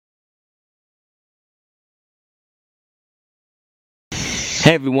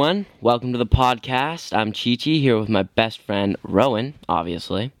Hey everyone, welcome to the podcast. I'm Chi-Chi here with my best friend Rowan,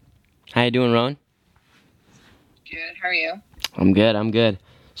 obviously. How you doing, Rowan? Good, how are you? I'm good.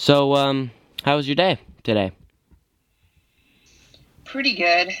 So, how was your day today? Pretty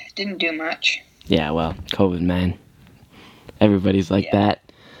good. Didn't do much. Yeah, well, COVID, man. Everybody's like Yeah.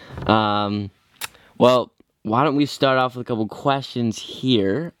 that. Well, why don't we start off with a couple questions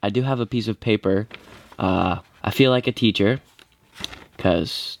here? I do have a piece of paper. I feel like a teacher,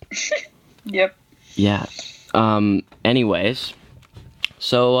 because Yep. yeah. Anyways,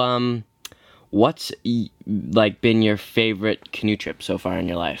 so what's been your favorite canoe trip so far in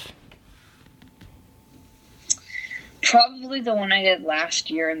your life? Probably the one I did last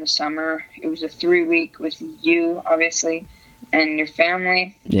year in the summer. It was a 3-week with you, obviously, and your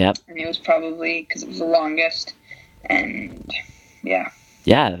family. Yep. And it was probably because it was the longest. And yeah.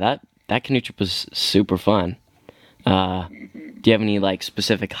 Yeah, that canoe trip was super fun. Do you have any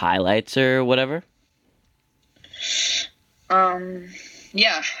specific highlights or whatever?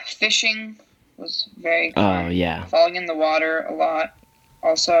 Yeah, fishing was very fun. Oh yeah. Falling in the water a lot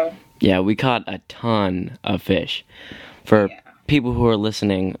also. Yeah, we caught a ton of fish. For Yeah. people who are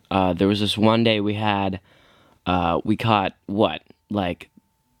listening, there was this one day we caught how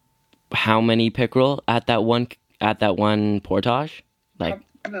many pickerel at that one portage?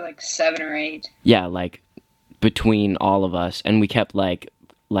 Probably like 7 or 8. Yeah, between all of us, and we kept like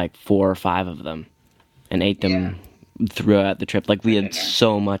 4 or 5 of them and ate them throughout the trip. We had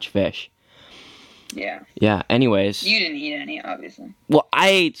so much fish. Yeah. Yeah, anyways. You didn't eat any, obviously. Well, I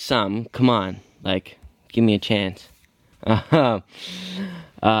ate some. Come on. Give me a chance. No,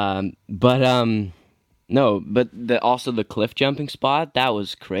 but also the cliff jumping spot, that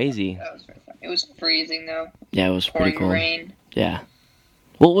was crazy. That was very fun. It was freezing, though. Yeah, it was pretty Pouring cool. rain. Yeah.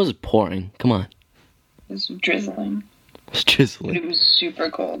 Well, it was pouring. Come on. It was drizzling. It was But drizzling. it was super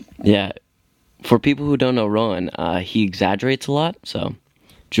cold. Yeah. For people who don't know Rowan, he exaggerates a lot, so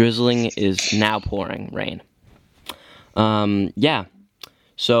drizzling is now pouring rain. Yeah.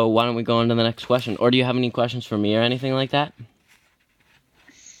 So why don't we go on to the next question? Or do you have any questions for me or anything like that?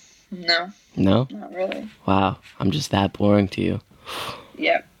 No, No? not really. Wow. I'm just that boring to you.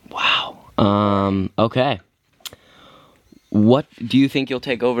 Yep. Wow. Okay. What do you think you'll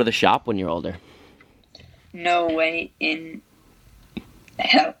take over the shop when you're older? No way in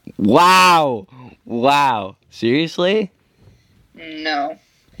hell. Wow. Seriously? No.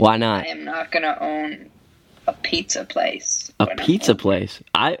 Why I not? am not going to own a pizza place. A when I'm pizza older. place?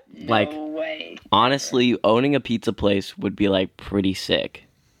 No way. Honestly, owning a pizza place would be pretty sick.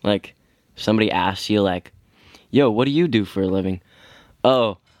 Somebody asks you yo, what do you do for a living?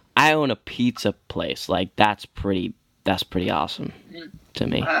 Oh, I own a pizza place. That's pretty awesome to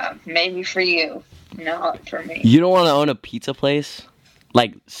me. Maybe for you, not for me. You don't want to own a pizza place?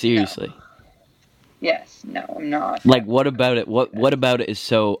 Seriously. Yes, no, I'm not. What about it? What about it is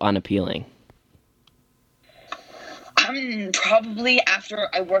so unappealing? I'm probably, after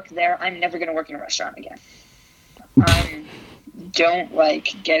I work there, I'm never going to work in a restaurant again. I don't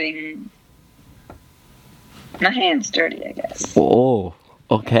like getting my hands dirty, I guess. Oh,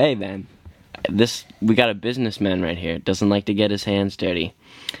 okay then. We got a businessman right here. Doesn't like to get his hands dirty.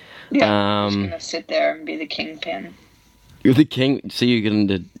 Yeah, I'm just going to sit there and be the kingpin. You're the king. So you're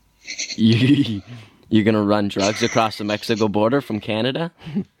gonna run drugs across the Mexico border from Canada?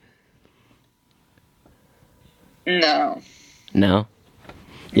 No. No.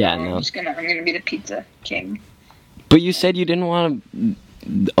 Yeah, I'm no. gonna be the pizza king. But you said you didn't want to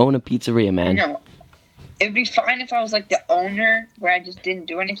own a pizzeria, man. No. It'd be fine if I was the owner where I just didn't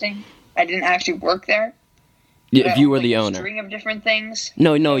do anything. I didn't actually work there. If you were the A owner. string of different things.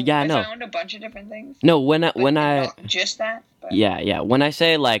 No, If yeah, I no. owned a bunch of different things. No, when I Not just that. But yeah. When I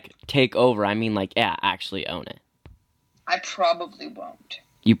say take over, I mean actually own it. I probably won't.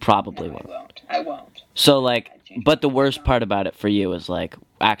 You probably No, won't. I won't. So change but the worst part about it for you is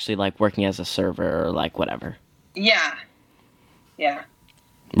actually working as a server or whatever. Yeah. Yeah.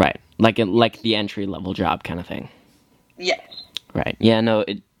 Right. Like the entry level job kind of thing. Yes. Right. Yeah, no,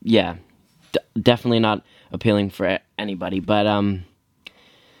 definitely not appealing for anybody, but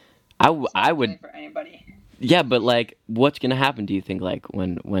I would. For anybody. Yeah, but what's gonna happen? Do you think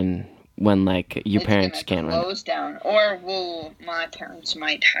when your parents can't run? Close down, or my parents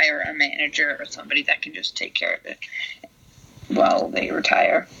might hire a manager or somebody that can just take care of it while they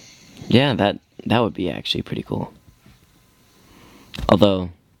retire. Yeah, that would be actually pretty cool.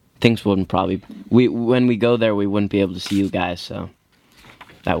 Although things wouldn't probably when we go there we wouldn't be able to see you guys, so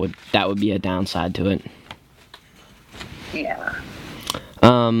that would be a downside to it. Yeah.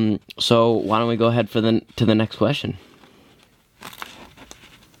 So why don't we go ahead to the next question?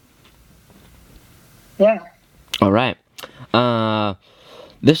 Yeah. All right.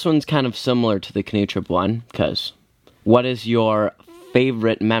 This one's kind of similar to the canoe trip one, because what is your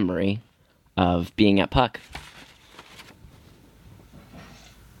favorite memory of being at Puck?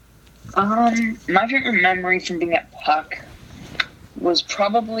 My favorite memory from being at Puck was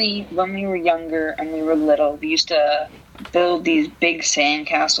probably when we were younger and we were little. We used to build these big sand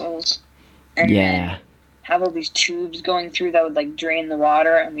castles and then have all these tubes going through that would like drain the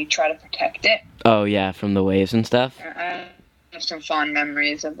water, and we try to protect it. Oh yeah, from the waves and stuff. I have some fond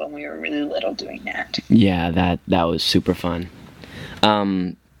memories of when we were really little doing that. Yeah, that was super fun.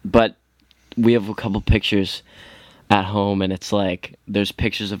 But we have a couple pictures at home, and it's like there's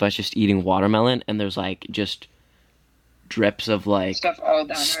pictures of us just eating watermelon, and there's like just drips of like Stuff all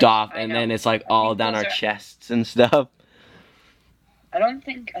down stuff, our, and I then know. it's like I all think down those our are- chests and stuff. I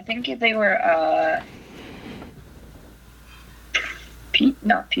think they were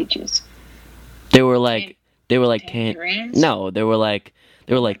not peaches. They were like Tangerines? no, they were like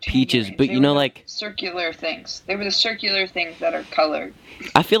peaches, Tangerines. but They you know, were like circular things. They were the circular things that are colored.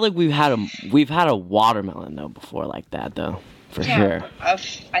 I feel like we've had a watermelon though before like that though, for sure.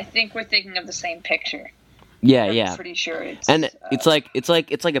 I think we're thinking of the same picture. Yeah, I'm yeah. pretty sure it's. And it's like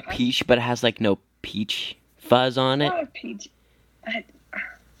a peach, but it has like no peach fuzz on it. Not a peach.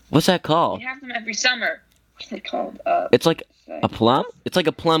 What's that We called? have them every summer. What's they called? It's like a plum. It's like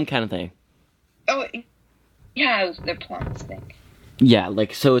a plum kind of thing. Oh, yeah, they're plums, I think. Yeah,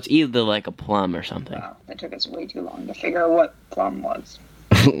 like so it's either like a plum or something. Wow, that took us way too long to figure out what plum was.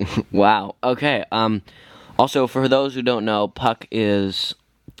 Wow. Okay. Also, for those who don't know, Puck is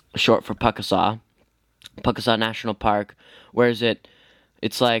short for Puckasaw. Puckasaw National Park. Where is it?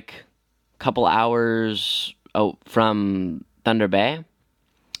 It's like a couple hours from Thunder Bay,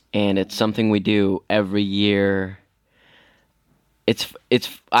 and it's something we do every year. It's.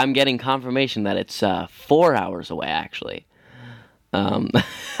 I'm getting confirmation that it's 4 hours away actually.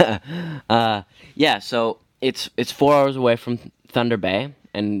 Yeah. So it's 4 hours away from Thunder Bay,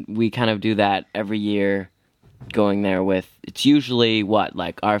 and we kind of do that every year, going there with. It's usually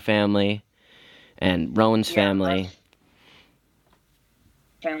like our family, and Rowan's family.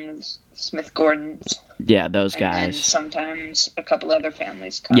 Families, Smith Gordon's. Yeah, those And then guys. sometimes a couple other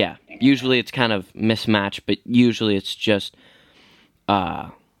families come. Yeah, usually it's kind of mismatched, but usually it's just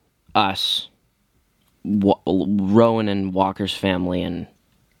us, Rowan and Walker's family, and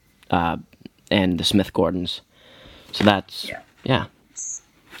the Smith Gordons. So that's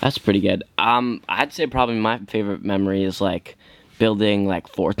that's pretty good. I'd say probably my favorite memory is like building like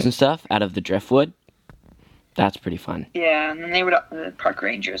forts and stuff out of the driftwood. That's pretty fun. Yeah, and then the park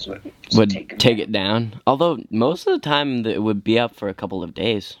rangers would take it down. Although most of the time it would be up for a couple of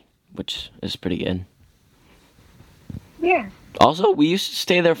days, which is pretty good. Yeah. Also, we used to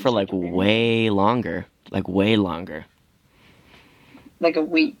stay there for like way longer. Like way longer. Like a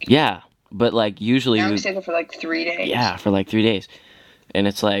week. Yeah, but like usually Now we stay there for like 3 days. yeah, for like 3 days. And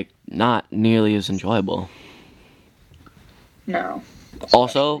it's like not nearly as enjoyable. No.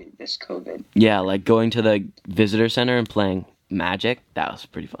 Also, Especially this COVID. yeah, like going to the visitor center and playing Magic, that was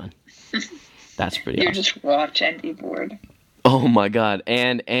pretty fun. That's pretty You awesome. just watch and be bored. Oh my god,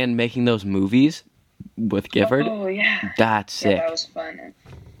 and making those movies with Gifford. Oh, yeah. That's sick. Yeah, that was fun.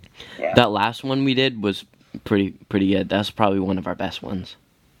 Yeah. That last one we did was pretty good. That's probably one of our best ones.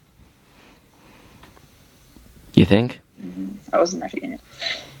 You think? I wasn't actually in it.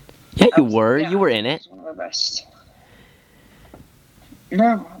 Yeah, you was- were. yeah, You were in It it. was one of our best.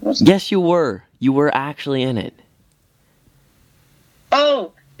 No, I wasn't. Yes, you were. You were actually in it.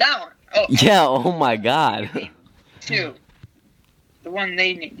 Oh, that one. Oh, Yeah, oh my god. 2. The one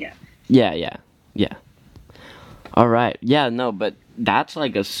they need, yeah. Yeah. All right. Yeah, no, but that's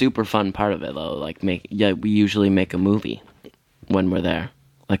like a super fun part of it though. Like we usually make a movie when we're there.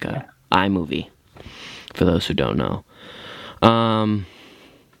 Like a iMovie for those who don't know.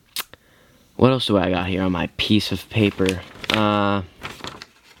 What else do I got here on my piece of paper?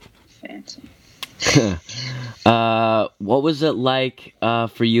 Fancy. What was it like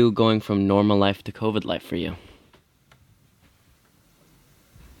for you going from normal life to COVID life for you?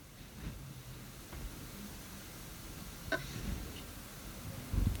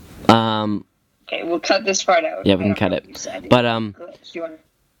 Okay, we'll cut this part out. Yeah, we I can don't cut know it. what you said. But Do you want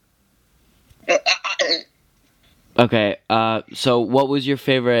okay. So what was your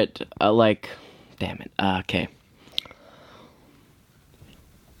favorite? Damn it. Okay.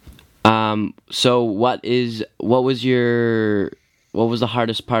 So what was the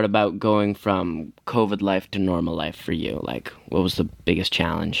hardest part about going from COVID life to normal life for you? Like, what was the biggest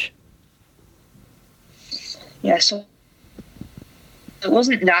challenge? Yeah, so it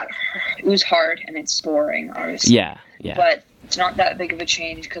wasn't that. It was hard and it's boring, obviously. Yeah. But it's not that big of a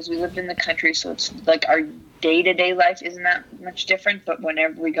change because we lived in the country, so it's like our day-to-day life isn't that much different. But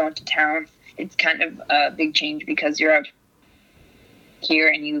whenever we go into town, it's kind of a big change because you're out here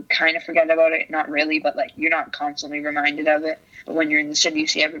and you kind of forget about it. Not really, but like you're not constantly reminded of it. But when you're in the city, you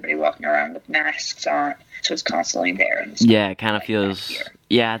see everybody walking around with masks on, so it's constantly there. And Yeah, it kind of feels.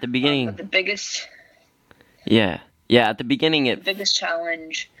 Yeah, at the beginning. But the biggest. Yeah, at the beginning The biggest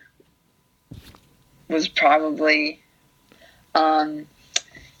challenge was probably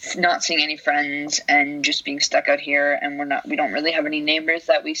not seeing any friends and just being stuck out here, and we don't really have any neighbors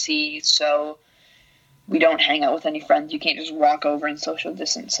that we see, so we don't hang out with any friends. You can't just walk over and social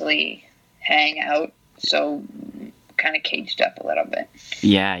distantly hang out, so kind of caged up a little bit.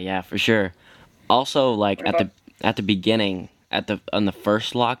 Yeah, for sure. Also, like at the beginning, on the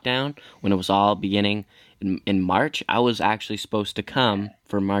first lockdown, when it was all beginning in March, I was actually supposed to come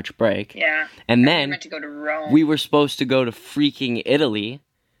for March break. Yeah. And then we went to go to Rome. we were supposed to go to freaking Italy.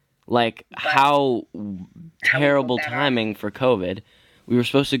 Like, how terrible timing for COVID. We were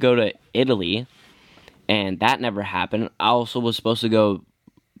supposed to go to Italy, and that never happened. I also was supposed to go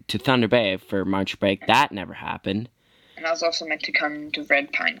to Thunder Bay for March break. That never happened. And I was also meant to come to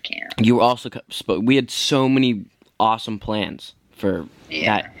Red Pine Camp. You were also we had so many awesome plans for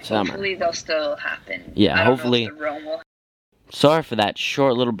that summer. Hopefully they'll still happen. Yeah, I don't hopefully. know if the Rome will. Sorry for that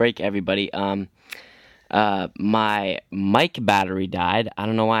short little break, everybody. My mic battery died. I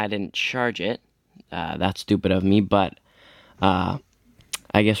don't know why I didn't charge it. That's stupid of me, but I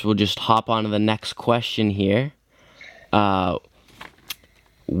guess we'll just hop on to the next question here. Do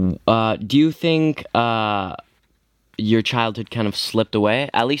you think your childhood kind of slipped away?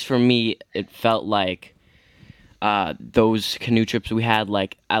 At least for me, it felt like those canoe trips we had,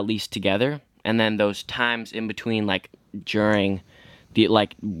 like, at least together, and then those times in between, like, during the,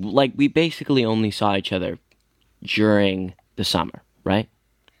 like we basically only saw each other during the summer, right?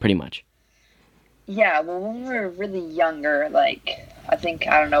 Pretty much. Yeah, well, when we were really younger, like, I think,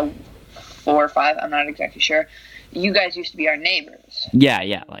 4 or 5, I'm not exactly sure, you guys used to be our neighbors.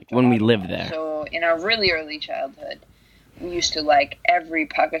 Yeah, like, when we lived there. So, in our really early childhood, we used to, like, every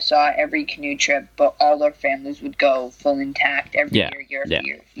Pukassaw, every canoe trip, but all our families would go full intact every year after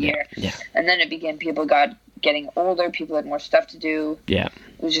year. Yeah. And then it began, people getting older, people had more stuff to do. Yeah.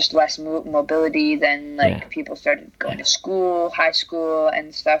 It was just less mobility. Then, people started going to school, high school,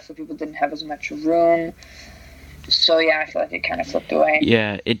 and stuff, so people didn't have as much room. So, yeah, I feel like it kind of flipped away.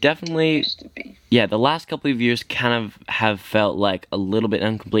 Yeah, it definitely... Used to be. Yeah, the last couple of years kind of have felt like a little bit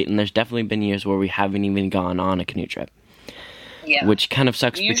incomplete, and there's definitely been years where we haven't even gone on a canoe trip. Yeah. Which kind of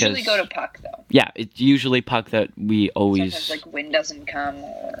sucks we because... usually go to Puck, though. Yeah, it's usually Puck that we always... Sometimes, like, wind doesn't come,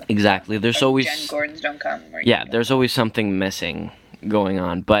 or... Exactly, there's always... Jen Gordons don't come. Yeah, there's always something missing going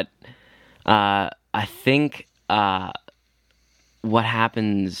on, but I think what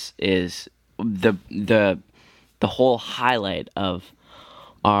happens is the whole highlight of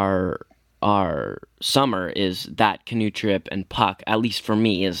our summer is that canoe trip and Puck, at least for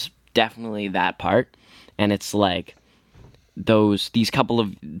me, is definitely that part, and it's like... these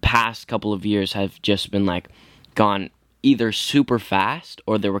past couple of years have just been like gone either super fast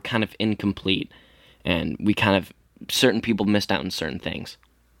or they were kind of incomplete, and certain people missed out on certain things.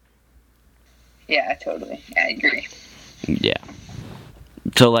 Yeah, totally. I agree. Yeah.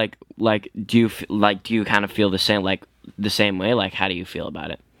 So like do you kind of feel the same way? Like, how do you feel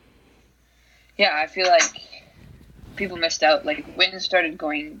about it? Yeah, I feel like people missed out. Like, Wynn started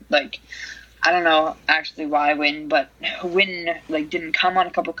going, like, I don't know actually why Wynn, but Wynn, like, didn't come on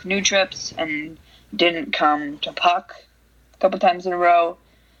a couple canoe trips and didn't come to Puck a couple times in a row,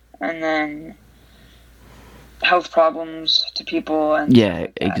 and then health problems to people and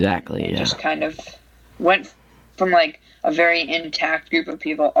exactly. It just kind of went from, like, a very intact group of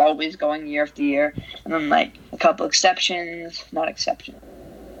people always going year after year, and then, like, a couple not exceptions,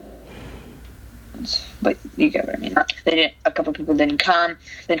 but you get what I mean. A couple people didn't come,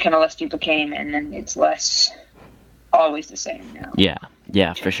 then kind of less people came, and then it's less always the same now.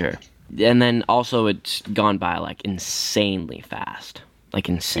 Yeah, for sure. And then also it's gone by, like, insanely fast. Like,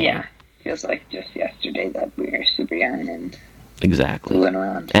 insane. Yeah, feels like just yesterday that we were super young and exactly fooling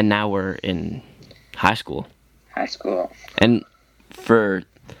around. And now we're in high school. And for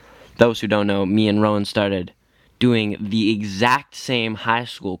those who don't know, me and Rowan started doing the exact same high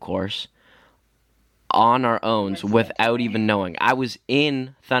school course on our own without even knowing. I was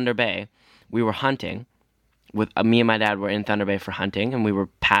in Thunder Bay. We were hunting. Me and my dad were in Thunder Bay for hunting, and we were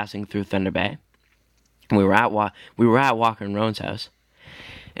passing through Thunder Bay. And we were at Walker and Rowan's house.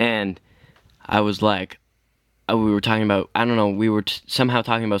 And I was like, we were talking about, I don't know, we were somehow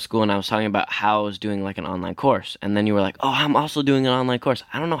talking about school, and I was talking about how I was doing like an online course, and then you were like, oh, I'm also doing an online course.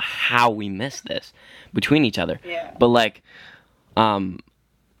 I don't know how we missed this between each other. Yeah. But like, I'm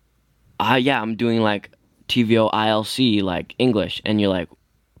doing like TVO ILC, like English, and you're like,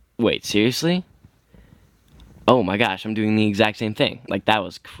 wait, seriously? Oh my gosh, I'm doing the exact same thing. Like, that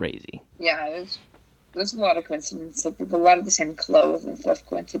was crazy. Yeah, there's a lot of coincidence. Like, with a lot of the same clothes and stuff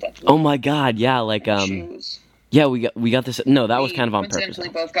coincidentally. Oh my god, yeah, like, Shoes. yeah, we got this, no, that was kind of on purpose.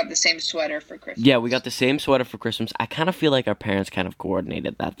 Coincidentally both got the same sweater for Christmas. Yeah, we got the same sweater for Christmas. I kind of feel like our parents kind of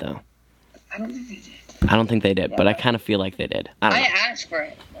coordinated that, though. I don't think they did. I don't think they did, Yeah, but I kind of feel like they did. I don't know. asked for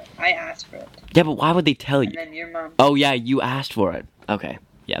it. I asked for it. Yeah, but why would they tell you? And then your mom. Oh, yeah, you asked for it. Okay,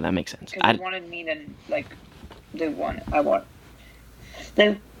 yeah, that makes sense. Because they wanted me to, like, they wanted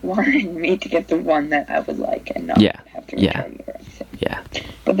me to get the one that I would like and not have to return it or anything. Yeah.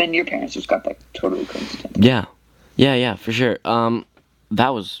 But then your parents just got, like, totally coincidental. Yeah, for sure. That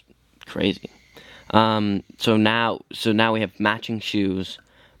was crazy. So now we have matching shoes,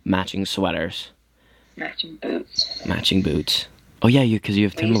 matching sweaters, matching boots. Oh yeah, because you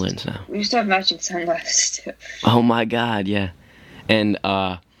have Timberlands now. We used to have matching sunglasses too. Oh my god, yeah. And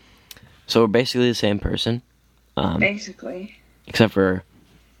so we're basically the same person. Basically. Except for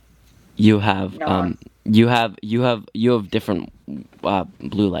you have you have different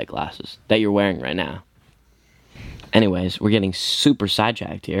blue light glasses that you're wearing right now. Anyways, we're getting super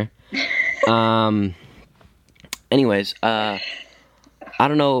sidetracked here. Anyways, I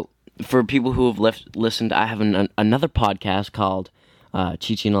don't know, for people who have listened, I have another podcast called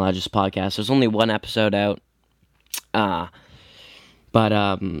Chichi and Elijah's Podcast. There's only one episode out.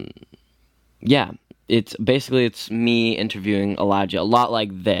 Yeah, it's me interviewing Elijah, a lot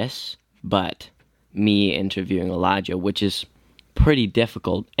like this, but me interviewing Elijah, which is pretty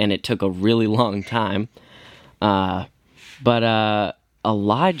difficult, and it took a really long time. But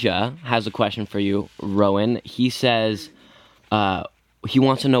Elijah has a question for you, Rowan. He says he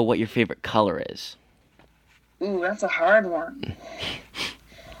wants to know what your favorite color is. Ooh, that's a hard one.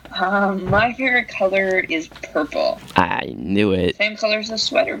 My favorite color is purple. I knew it. Same color as the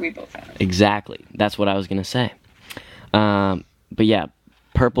sweater we both have. Exactly. That's what I was going to say. But yeah,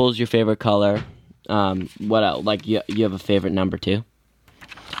 purple is your favorite color. What else? Like, you have a favorite number too?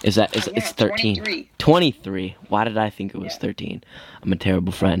 It's 13. 23. 23. Why did I think it was 13? I'm a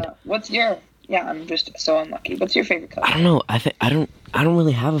terrible friend. What's your... Yeah, I'm just so unlucky. What's your favorite color? I don't know. I don't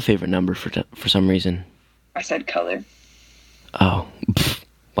really have a favorite number for some reason. I said color. Oh.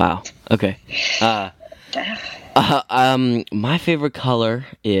 Wow. Okay. My favorite color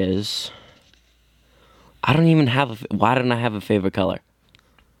is... I don't even have why don't I have a favorite color?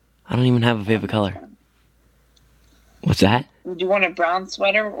 I don't even have a favorite color. What's that? Would you want a brown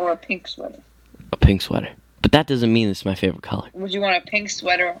sweater or a pink sweater? A pink sweater. But that doesn't mean it's my favorite color. Would you want a pink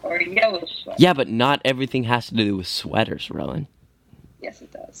sweater or a yellow sweater? Yeah, but not everything has to do with sweaters, Rowan. Yes,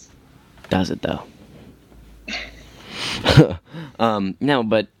 it does. Does it, though? No,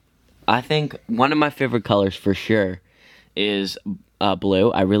 but I think one of my favorite colors for sure is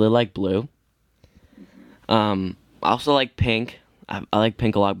blue. I really like blue. I also like pink. I like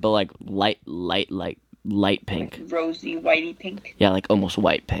pink a lot, but like light pink. Like rosy, whitey pink. Yeah, like almost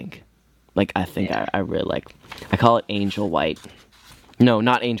white pink. Like, I think I really like... I call it angel white. No,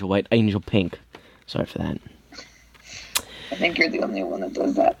 not angel white. Angel pink. Sorry for that. I think you're the only one that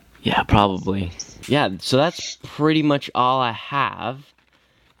does that. Yeah, probably. Yeah, so that's pretty much all I have.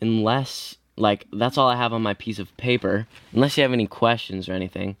 Unless... Like, that's all I have on my piece of paper. Unless you have any questions or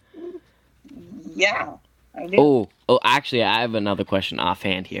anything. Yeah, I do. Oh, actually, I have another question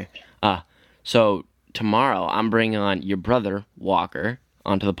offhand here. So, tomorrow, I'm bringing on your brother, Walker,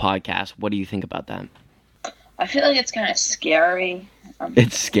 onto the podcast. What do you think about that? I feel like it's kind of scary.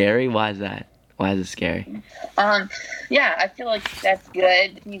 It's scary? Why is that? Why is it scary? Yeah, I feel like that's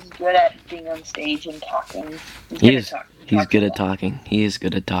good. He's good at being on stage and talking. He's good at talking. He is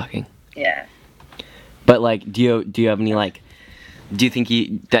good at talking. Yeah. But like, do you have any like? Do you think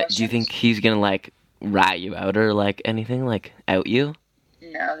he's gonna like rat you out or like anything, like out you?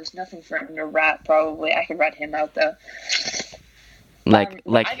 No, there's nothing for him to rat. Probably I could rat him out though. Like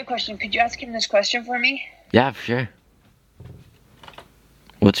I have a question. Could you ask him this question for me? Yeah, for sure.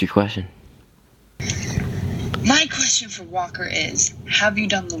 What's your question? My question for Walker is, have you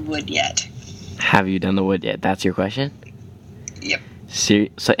done the wood yet? Have you done the wood yet? That's your question? Yep. So,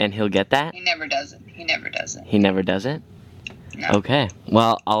 and he'll get that? He never does it. He never does it. He never does it? No. Okay.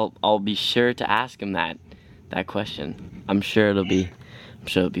 Well, I'll be sure to ask him that question. I'm sure it'll be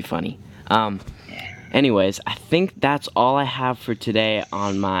funny. Anyways, I think that's all I have for today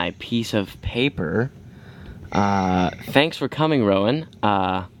on my piece of paper. Thanks for coming, Rowan.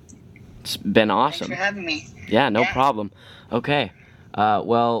 It's been awesome. Thanks for having me. Yeah, no problem. Okay.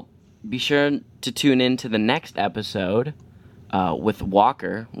 Well, be sure to tune in to the next episode with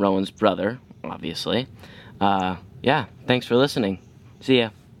Walker, Rowan's brother, obviously. Yeah, thanks for listening. See ya.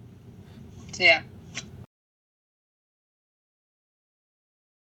 See ya.